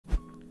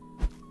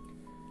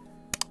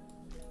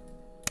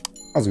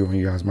How's it going,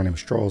 you guys? My name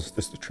is Charles.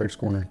 This is the Traders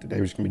Corner. Today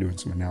we're just going to be doing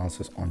some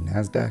analysis on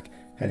NASDAQ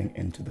heading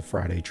into the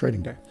Friday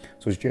trading day.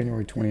 So it's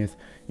January 20th.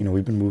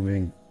 We've been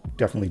moving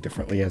definitely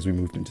differently as we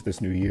moved into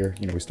this new year.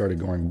 We started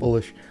going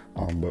bullish,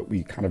 but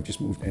we kind of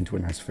just moved into a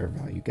nice fair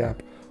value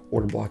gap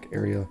order block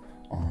area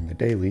on the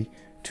daily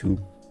to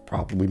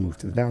probably move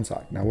to the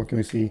downside. Now, what can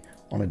we see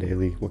on a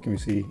daily? What can we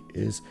see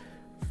is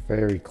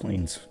very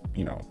clean,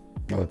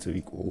 relative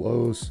equal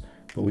lows,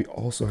 but we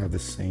also have the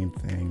same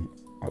thing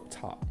up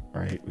top,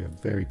 right? We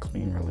have very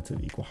clean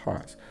relative equal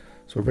highs.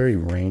 So we're very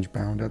range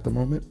bound at the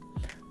moment,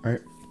 right?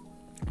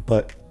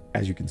 But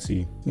as you can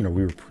see, we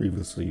were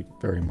previously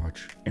very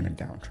much in a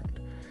downtrend.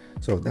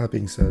 So that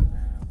being said,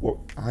 what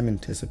I'm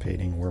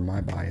anticipating, where my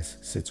bias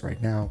sits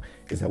right now,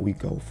 is that we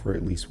go for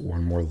at least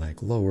one more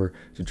leg lower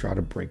to try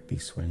to break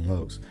these swing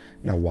lows.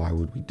 Now, why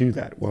would we do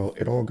that? Well,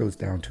 it all goes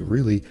down to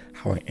really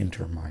how I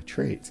enter my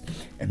trades.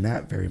 And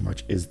that very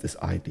much is this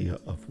idea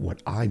of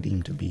what I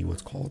deem to be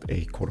what's called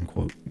a quote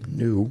unquote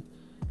new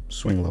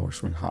swing low or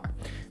swing high.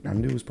 Now,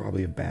 new is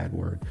probably a bad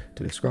word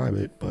to describe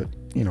it, but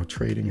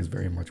trading is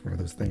very much one of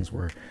those things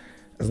where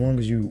as long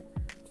as you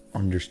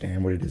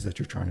understand what it is that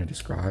you're trying to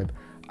describe,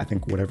 I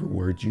think whatever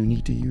words you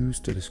need to use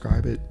to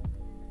describe it,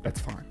 that's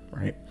fine,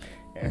 right?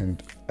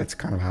 And that's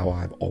kind of how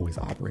I've always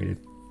operated.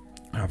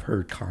 I've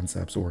heard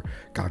concepts or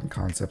gotten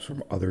concepts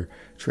from other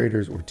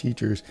traders or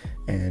teachers,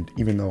 and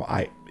even though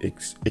I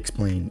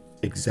explain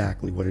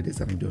exactly what it is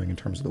that I'm doing in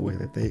terms of the way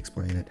that they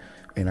explain it,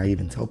 and I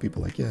even tell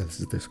people like, yeah,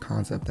 this is this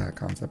concept, that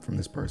concept from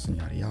this person,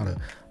 yada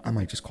yada, I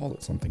might just call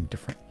it something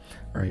different,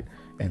 right?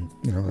 And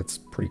that's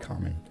pretty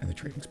common in the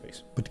trading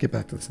space. But to get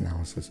back to this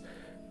analysis,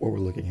 what we're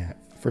looking at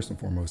first and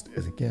foremost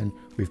is, again,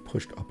 we've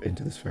pushed up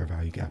into this fair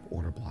value gap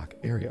order block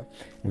area,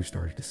 and we've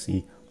started to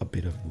see a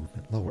bit of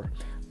movement lower.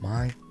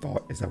 My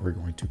thought is that we're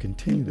going to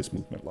continue this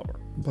movement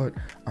lower, but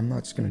I'm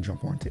not just going to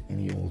jump onto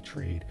any old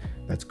trade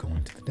that's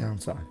going to the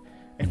downside,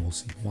 and we'll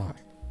see why.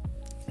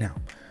 Now,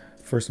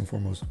 first and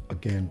foremost,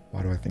 again,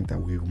 why do I think that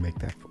we will make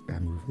that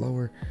move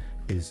lower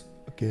is,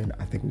 again,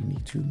 I think we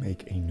need to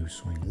make a new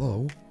swing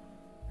low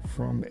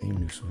from a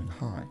new swing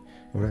high.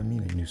 What do I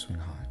mean a new swing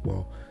high?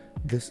 Well,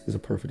 this is a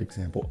perfect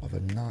example of a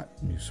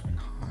not new swing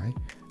high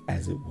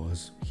as it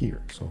was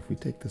here. So if we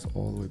take this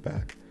all the way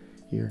back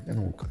here, and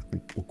we'll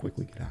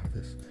quickly get out of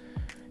this.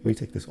 If we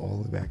take this all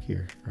the way back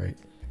here, right?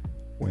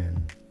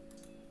 When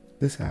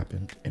this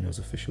happened and it was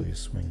officially a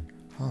swing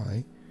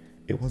high,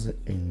 it wasn't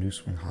a new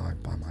swing high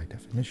by my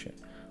definition.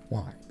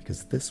 Why?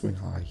 Because this swing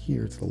high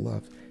here to the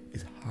left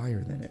is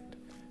higher than it,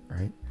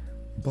 right?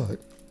 But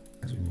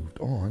as we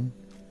moved on,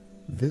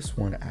 this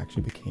one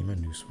actually became a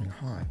new swing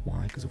high.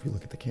 Why? Because if we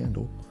look at the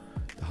candle,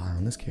 the high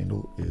on this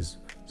candle is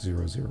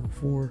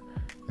 004,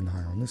 and the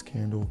high on this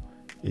candle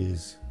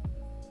is,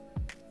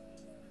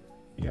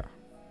 yeah,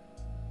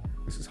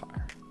 this is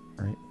higher,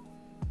 right?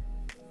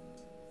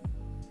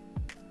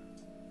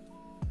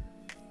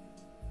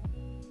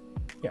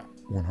 Yeah,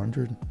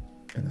 100,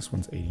 and this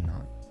one's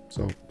 89.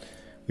 So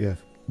we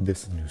have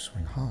this new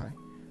swing high.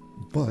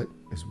 But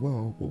as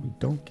well, what we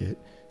don't get,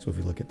 so if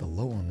you look at the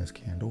low on this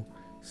candle,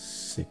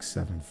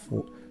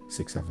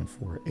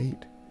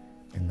 6748,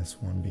 and this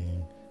one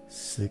being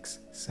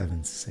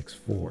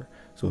 6764,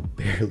 so it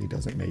barely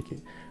doesn't make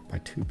it by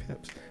 2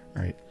 pips,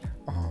 right?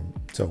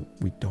 So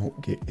we don't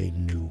get a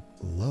new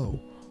low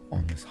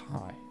on this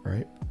high,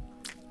 right?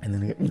 And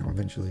then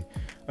eventually,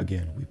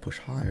 again, we push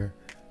higher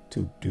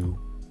to do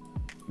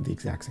the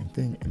exact same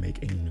thing and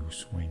make a new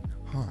swing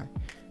high.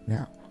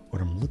 Now,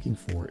 what I'm looking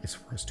for is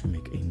for us to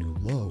make a new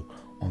low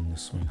on the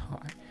swing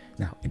high.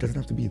 Now, it doesn't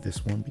have to be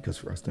this one, because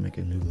for us to make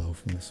a new low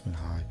from the swing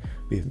high,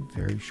 we have a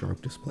very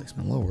sharp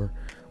displacement lower,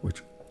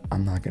 which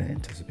I'm not going to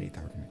anticipate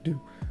that we're going to do.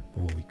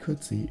 But what we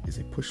could see is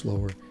a push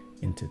lower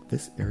into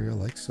this area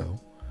like so.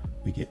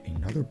 We get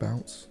another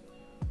bounce,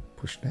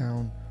 push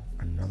down,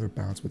 another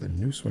bounce with a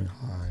new swing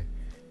high,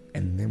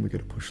 and then we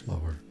get a push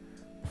lower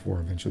before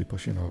eventually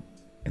pushing up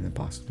and then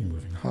possibly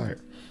moving higher,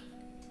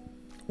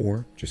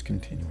 or just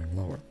continuing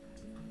lower.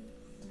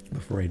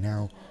 But for right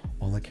now,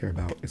 all I care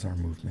about is our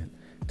movement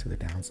to the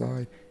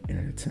downside in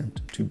an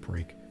attempt to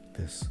break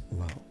this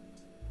low.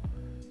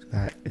 So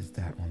that is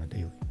that on the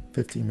daily.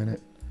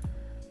 15-minute,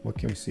 what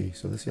can we see?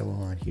 So this yellow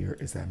line here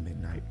is that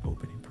midnight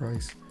opening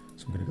price.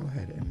 So I'm going to go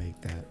ahead and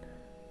make that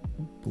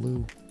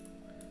blue,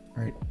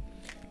 right?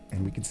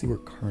 And we can see we're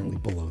currently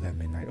below that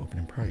midnight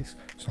opening price.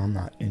 So I'm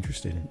not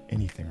interested in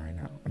anything right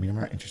now. I mean, I'm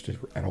not interested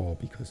at all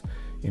because,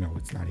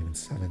 it's not even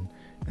 7,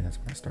 and that's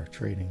when I start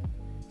trading.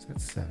 So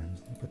that's 7,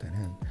 so I'll put that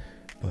in.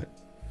 But,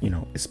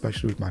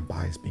 especially with my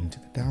bias being to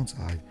the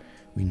downside,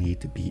 we need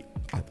to be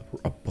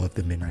above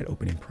the midnight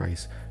opening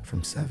price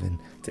from 7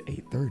 to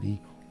 8:30,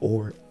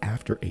 or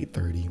after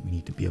 8:30, we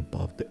need to be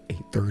above the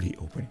 8:30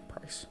 opening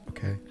price,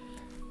 okay?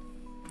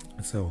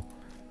 So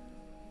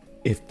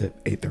if the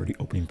 8:30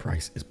 opening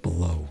price is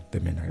below the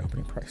midnight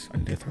opening price, I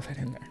need to throw that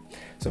in there.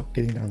 So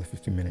getting down the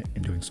 15-minute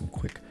and doing some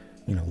quick,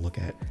 look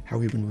at how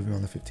we've been moving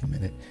on the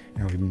 15-minute and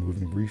how we've been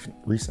moving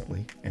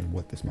recently and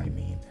what this might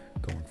mean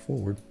going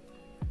forward.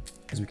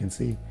 As we can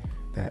see,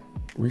 that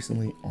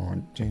recently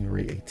on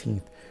January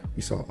 18th,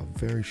 we saw a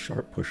very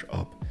sharp push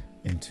up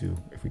into,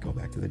 if we go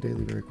back to the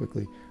daily very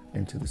quickly,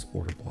 into this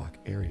order block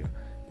area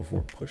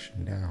before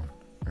pushing down,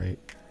 right?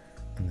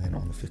 And then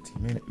on the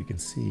 15-minute, we can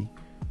see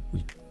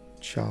we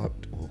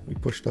we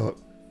pushed up,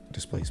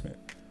 displacement,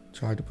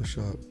 tried to push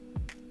up,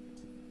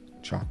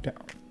 chopped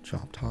down,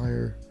 chopped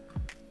higher,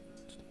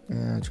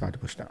 and tried to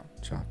push down,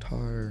 chopped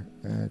higher,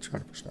 and tried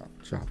to push down,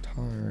 chopped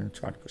higher, and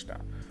tried to push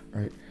down,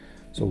 right?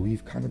 So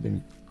we've kind of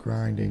been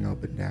grinding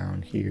up and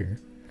down here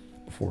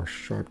before a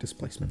sharp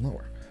displacement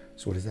lower.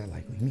 So what does that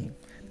likely mean?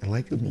 That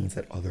likely means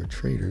that other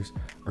traders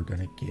are going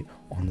to get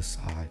on the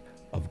side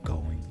of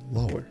going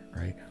lower,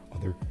 right?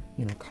 Other,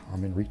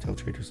 common retail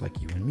traders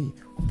like you and me,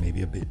 or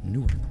maybe a bit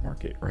newer in the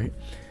market, right?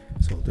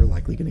 So they're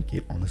likely going to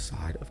get on the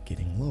side of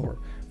getting lower.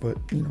 But,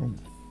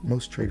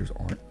 most traders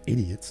aren't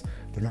idiots.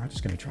 They're not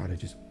just going to try to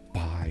just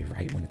buy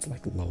right when it's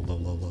like low, low,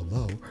 low, low,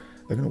 low.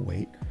 They're going to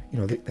wait.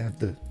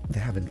 They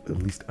have at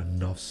least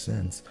enough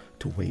sense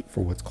to wait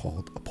for what's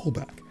called a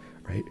pullback,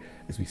 right?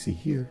 As we see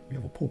here, we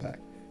have a pullback,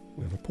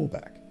 we have a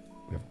pullback,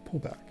 we have a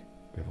pullback,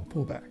 we have a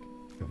pullback,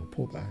 we have a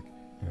pullback,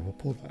 we have a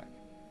pullback.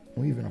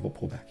 We even have a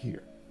pullback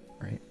here,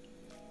 right?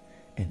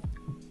 And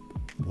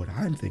what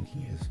I'm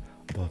thinking is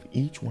above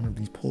each one of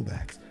these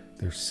pullbacks,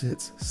 there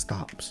sits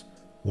stops.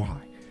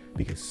 Why?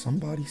 Because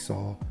somebody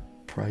saw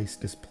price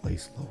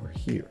displace lower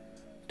here.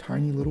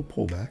 Tiny little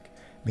pullback.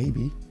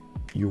 Maybe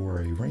you're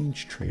a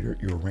range trader,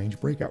 you're a range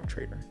breakout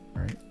trader,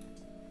 right?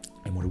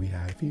 And what do we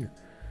have here?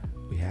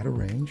 We had a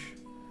range.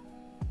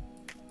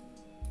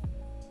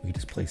 We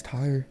displaced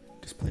higher,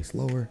 displaced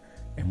lower.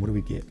 And what do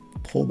we get?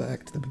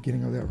 Pullback to the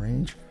beginning of that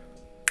range.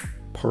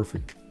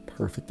 Perfect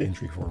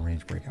entry for a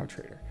range breakout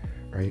trader,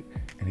 right?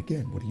 And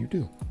again, what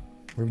do?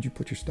 Where would you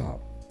put your stop?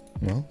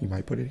 Well, you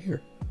might put it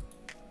here,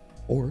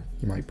 or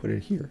you might put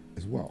it here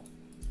as well,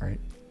 right?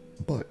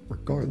 But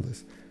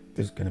regardless,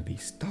 there's going to be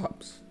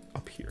stops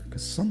up here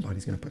because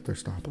somebody's going to put their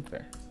stop up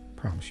there.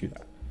 Promise you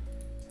that.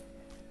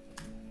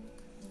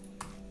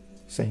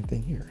 Same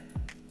thing here.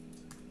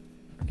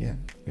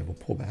 Again, we have a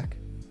pullback,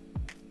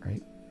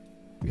 right?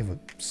 We have a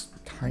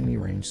tiny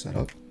range set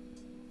up,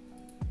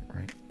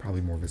 right?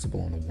 Probably more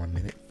visible on the 1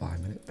 minute, 5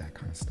 minute, that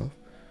kind of stuff.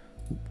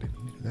 Oop, didn't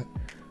mean to do that.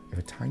 We have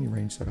a tiny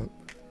range set up.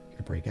 You're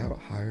gonna break out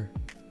higher,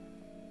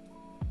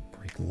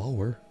 break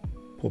lower,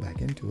 pull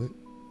back into it,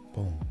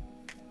 boom,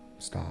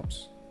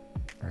 stops,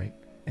 right?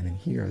 And then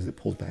here, as it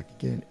pulls back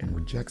again and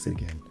rejects it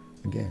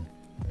again,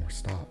 more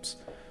stops.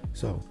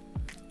 So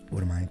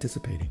what am I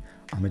anticipating?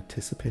 I'm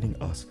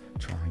anticipating us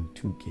trying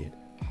to get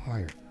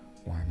higher.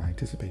 Why am I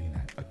anticipating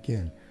that?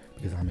 Again,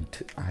 because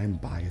I am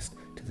biased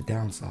to the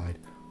downside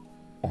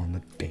on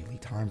the daily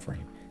time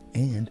frame.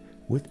 And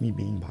with me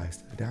being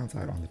biased to the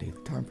downside on the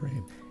daily time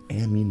frame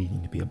and me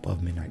needing to be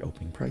above midnight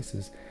opening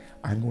prices,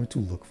 I'm going to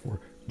look for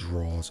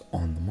draws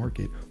on the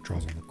market,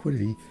 draws on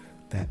liquidity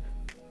that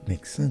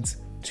makes sense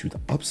to the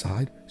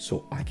upside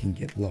so I can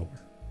get lower,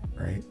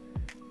 right?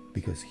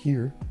 Because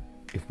here,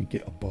 if we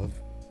get above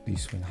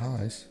these swing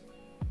highs,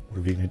 what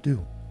are we going to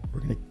do?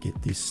 We're going to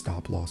get these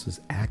stop losses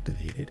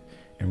activated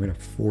and we're going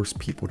to force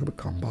people to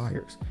become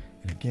buyers.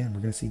 And again, we're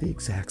going to see the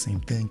exact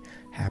same thing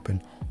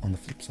happen on the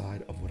flip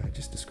side of what I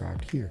just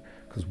described here.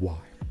 Because why?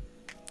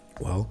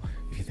 Well,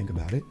 if you think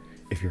about it,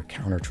 if you're a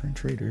counter trend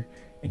trader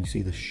and you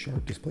see the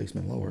sharp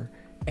displacement lower,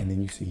 and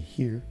then you see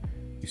here,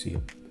 you see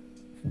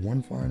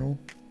one final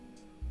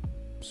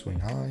swing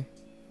high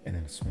and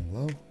then a swing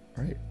low,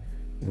 right?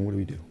 And then what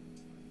do?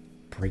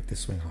 Break the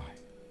swing high,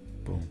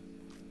 boom.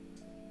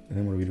 And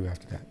then what do we do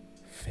after that?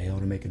 Fail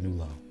to make a new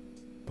low,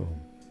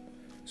 boom.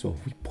 So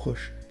if we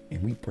push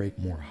and we break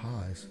more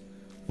highs,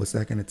 what's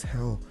that going to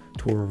tell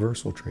to a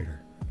reversal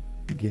trader?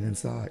 Get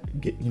inside,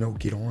 get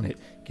on it,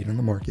 get in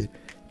the market,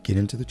 get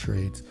into the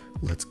trades.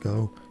 Let's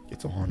go.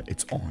 It's on.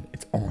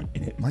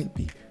 And it might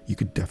be, you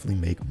could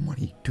definitely make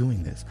money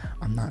doing this.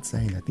 I'm not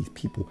saying that these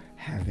people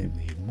haven't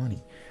made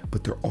money,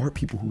 but there are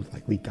people who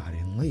likely got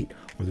in late,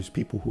 or there's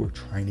people who are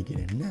trying to get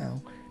in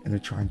now and they're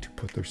trying to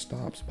put their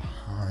stops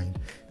behind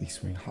these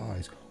swing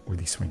highs or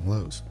these swing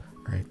lows,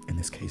 right? In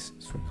this case,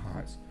 swing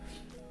highs.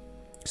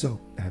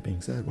 So that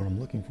being said, what I'm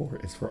looking for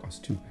is for us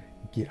to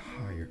get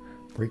higher,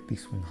 break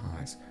these swing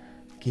highs,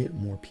 get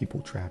more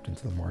people trapped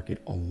into the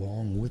market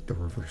along with the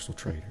reversal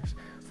traders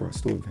for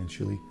us to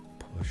eventually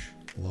push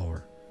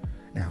lower.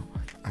 Now,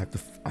 I have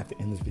to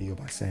end this video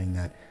by saying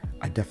that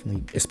I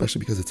definitely, especially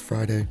because it's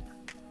Friday,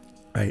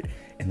 right?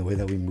 And the way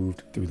that we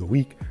moved through the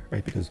week,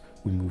 right? Because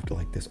we moved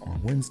like this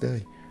on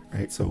Wednesday,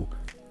 right? So,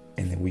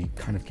 and then we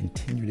kind of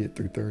continued it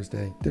through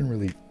Thursday. Didn't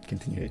really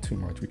continue it too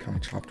much. We kind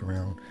of chopped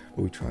around,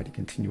 but we tried to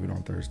continue it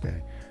on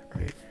Thursday,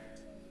 right?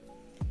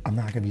 I'm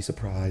not gonna be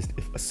surprised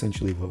if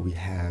essentially what we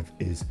have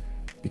is,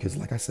 because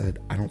like I said,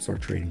 I don't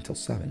start trading till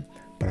 7,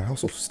 but I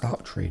also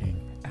stop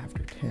trading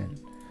after 10.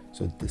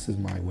 So this is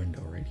my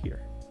window right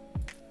here,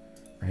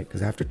 right?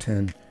 Because after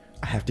 10,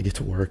 I have to get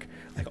to work,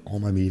 like all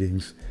my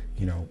meetings,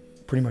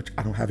 pretty much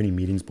I don't have any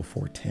meetings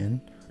before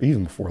 10, or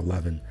even before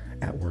 11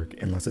 at work,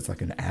 unless it's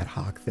like an ad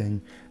hoc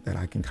thing that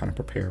I can kind of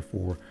prepare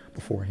for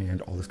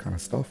beforehand, all this kind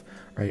of stuff,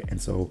 right?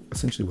 And so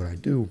essentially what I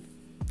do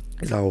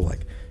is I will,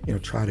 like, you know,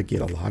 try to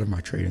get a lot of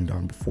my trading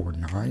done before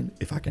 9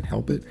 if I can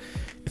help it.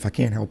 If I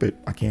can't help it,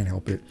 I can't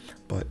help it.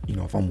 But, you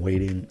know, if I'm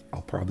waiting,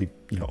 I'll probably,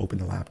 you know, open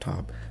the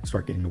laptop,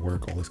 start getting to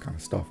work, all this kind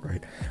of stuff,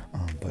 right?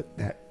 But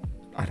that,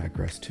 I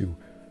digress to,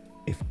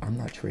 if I'm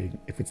not trading,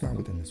 if it's not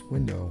within this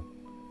window,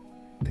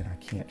 then I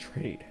can't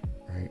trade,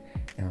 right?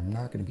 And I'm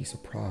not going to be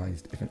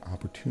surprised if an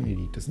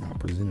opportunity does not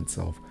present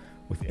itself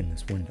within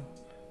this window.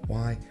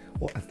 Why?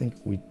 Well, I think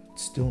we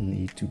still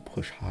need to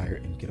push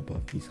higher and get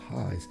above these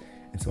highs.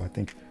 And so I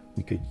think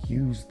we could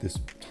use this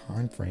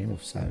time frame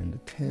of 7 to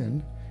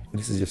 10. And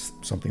this is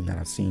just something that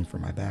I've seen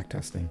from my back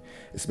testing,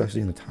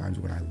 especially in the times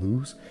when I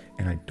lose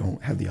and I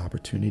don't have the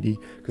opportunity.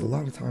 Because a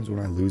lot of times when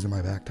I lose in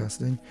my back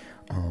testing,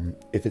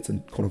 if it's a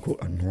quote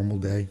unquote a normal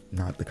day,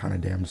 not the kind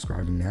of day I'm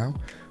describing now,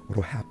 what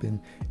will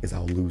happen is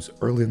I'll lose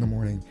early in the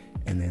morning,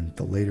 and then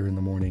the later in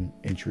the morning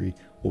entry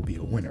will be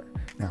a winner.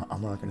 Now,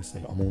 I'm not going to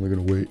say I'm only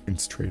going to wait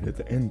and trade at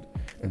the end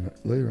and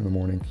later in the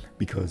morning,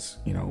 because,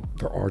 you know,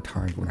 there are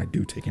times when I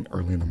do take an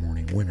early in the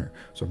morning winner.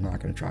 So I'm not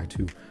going to try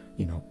to,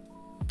 you know,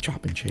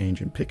 chop and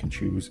change and pick and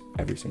choose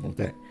every single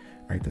day,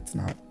 right? That's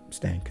not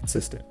staying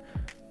consistent.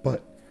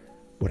 But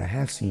what I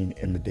have seen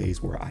in the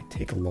days where I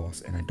take a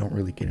loss and I don't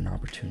really get an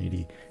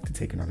opportunity to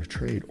take another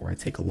trade, or I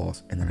take a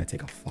loss and then I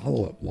take a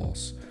follow-up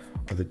loss,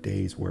 are the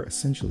days where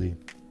essentially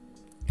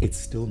it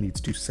still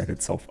needs to set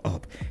itself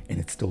up, and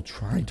it's still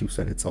trying to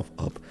set itself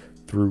up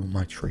through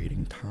my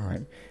trading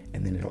time.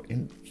 And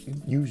then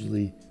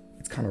usually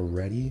it's kind of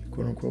ready,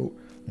 quote unquote,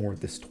 more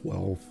at this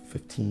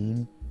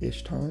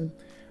 12:15-ish time,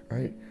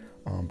 right?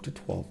 To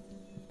 12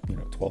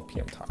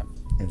 p.m. time.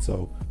 And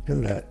so because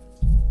of that,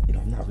 you know,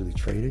 I'm not really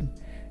trading.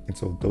 And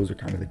so those are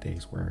kind of the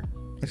days where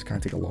I just kind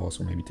of take a loss,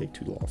 or maybe take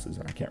 2 losses,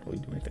 and I can't really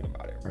do anything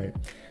about it, right?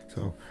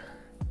 So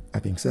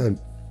that being said,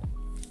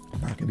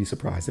 I'm not gonna be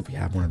surprised if we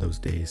have one of those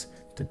days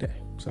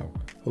today. So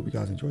hope you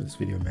guys enjoyed this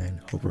video,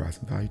 man. Hope it provides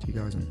some value to you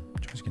guys, and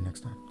try again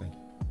next time. Thank you.